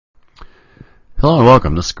Hello and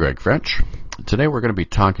welcome. This is Greg French. Today we're going to be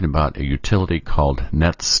talking about a utility called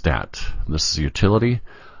Netstat. This is a utility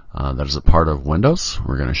that is a part of Windows.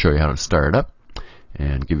 We're going to show you how to start it up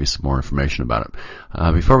and give you some more information about it.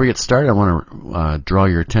 Before we get started, I want to draw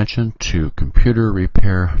your attention to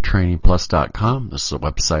computerrepairtrainingplus.com. This is a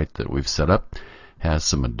website that we've set up. It has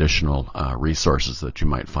some additional resources that you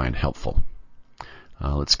might find helpful.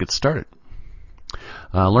 Let's get started.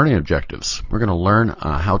 Learning objectives. We're going to learn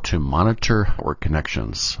how to monitor our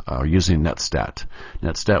connections using Netstat.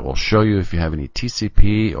 Netstat will show you if you have any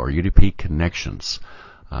TCP or UDP connections.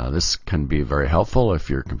 This can be very helpful if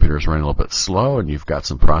your computer is running a little bit slow and you've got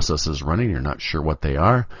some processes running, you're not sure what they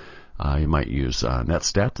are. You might use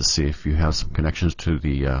Netstat to see if you have some connections to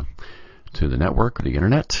the network or the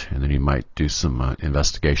internet, and then you might do some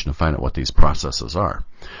investigation to find out what these processes are.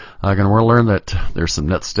 We're going to learn that there's some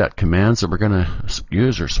Netstat commands that we're going to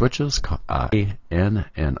use, or switches, A, N,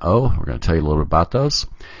 and O. We're going to tell you a little bit about those,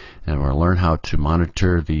 and we're going to learn how to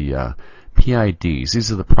monitor the PIDs.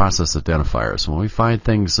 These are the process identifiers. When we find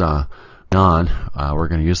things we're going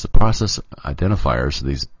to use the process identifiers,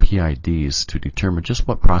 these PIDs, to determine just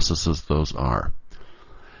what processes those are.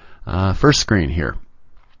 First screen here.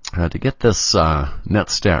 To get this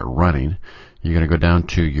Netstat running, you're going to go down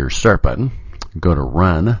to your Start button, go to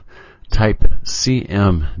Run, type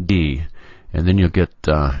CMD, and then you'll get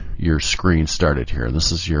your screen started here.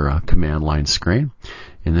 This is your command line screen.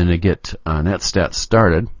 And then to get Netstat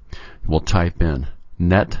started, we'll type in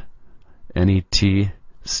Netstat,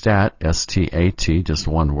 S-T-A-T, just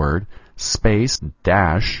one word, space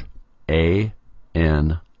dash A-N-O,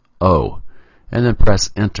 and then press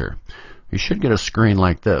Enter. You should get a screen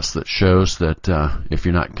like this that shows that if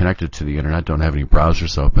you're not connected to the internet, don't have any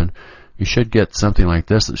browsers open, you should get something like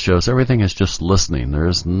this that shows everything is just listening. There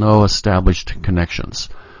is no established connections.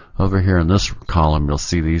 Over here in this column, you'll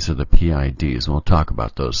see these are the PIDs, and we'll talk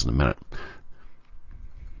about those in a minute.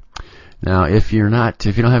 Now, if you don't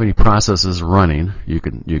have any processes running, you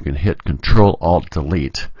can hit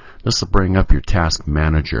Control-Alt-Delete. This will bring up your task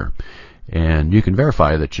manager. And you can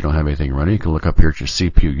verify that you don't have anything running. You can look up here at your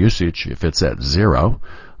CPU usage. If it's at 0,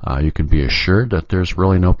 you can be assured that there's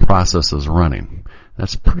really no processes running.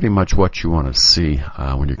 That's pretty much what you want to see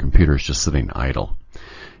when your computer is just sitting idle.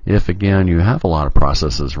 If, again, you have a lot of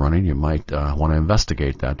processes running, you might want to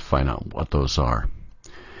investigate that to find out what those are.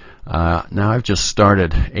 Now I've just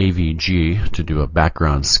started AVG to do a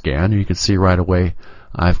background scan. You can see right away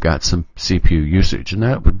I've got some CPU usage, and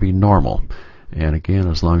that would be normal. And again,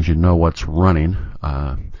 as long as you know what's running,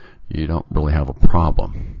 you don't really have a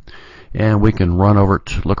problem. And we can run over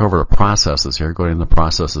to look over the processes here, go in the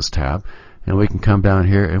Processes tab, and we can come down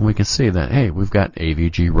here and we can see that, hey, we've got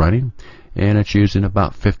AVG running, and it's using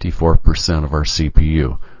about 54% of our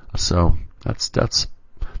CPU. So that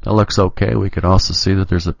looks okay. We could also see that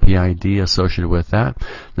there's a PID associated with that.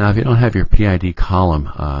 Now, if you don't have your PID column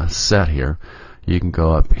set here, you can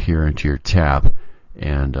go up here into your tab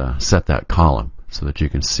and set that column so that you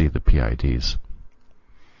can see the PIDs.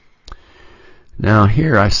 Now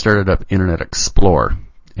here I started up Internet Explorer,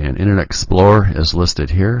 and Internet Explorer is listed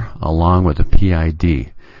here along with the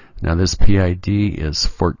PID. Now this PID is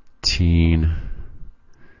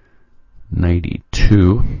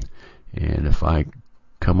 1492, and if I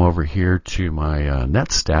come over here to my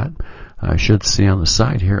Netstat, I should see on the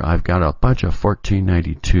side here I've got a bunch of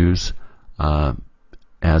 1492s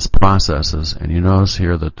as processes, and you notice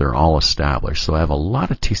here that they're all established. So I have a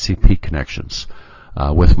lot of TCP connections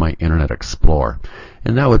with my Internet Explorer,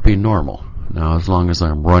 and that would be normal. Now, as long as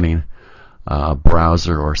I'm running a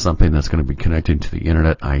browser or something that's going to be connecting to the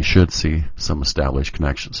internet, I should see some established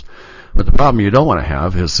connections. But the problem you don't want to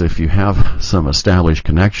have is if you have some established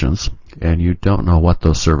connections and you don't know what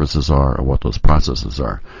those services are or what those processes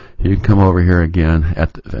are. You can come over here again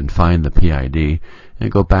and find the PID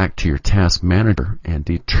and go back to your task manager and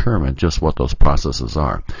determine just what those processes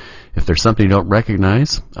are. If there's something you don't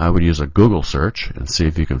recognize, I would use a Google search and see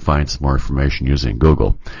if you can find some more information using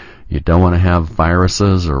Google. You don't want to have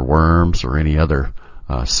viruses or worms or any other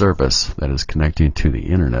service that is connecting to the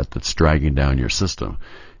internet that's dragging down your system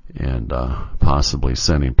and possibly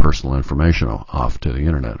sending personal information off to the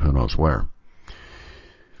internet, who knows where.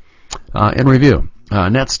 In review,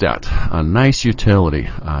 Netstat, a nice utility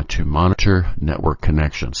to monitor network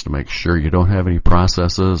connections, to make sure you don't have any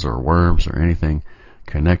processes or worms or anything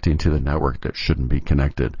connecting to the network that shouldn't be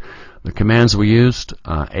connected. The commands we used,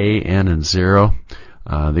 A, N, and 0,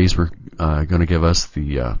 these were going to give us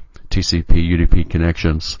the TCP, UDP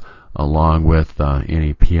connections along with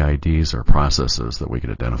any PIDs or processes that we could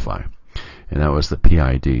identify. And that was the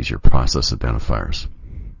PIDs, your process identifiers.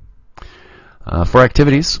 For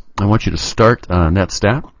activities, I want you to start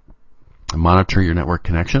Netstat and monitor your network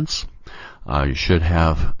connections. You should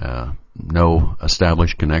have no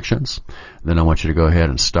established connections. Then I want you to go ahead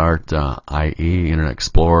and start IE, Internet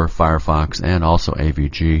Explorer, Firefox, and also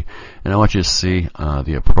AVG. And I want you to see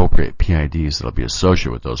the appropriate PIDs that will be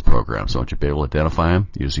associated with those programs. I want you to be able to identify them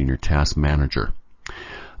using your task manager.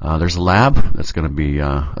 There's a lab that's going to be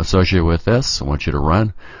associated with this. I want you to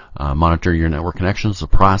run, monitor your network connections, the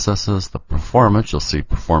processes, the performance. You'll see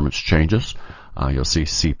performance changes. You'll see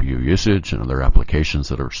CPU usage and other applications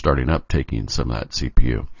that are starting up taking some of that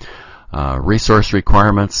CPU. Resource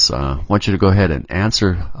requirements, I want you to go ahead and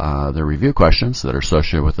answer the review questions that are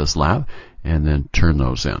associated with this lab and then turn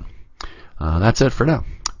those in. That's it for now.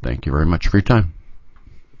 Thank you very much for your time.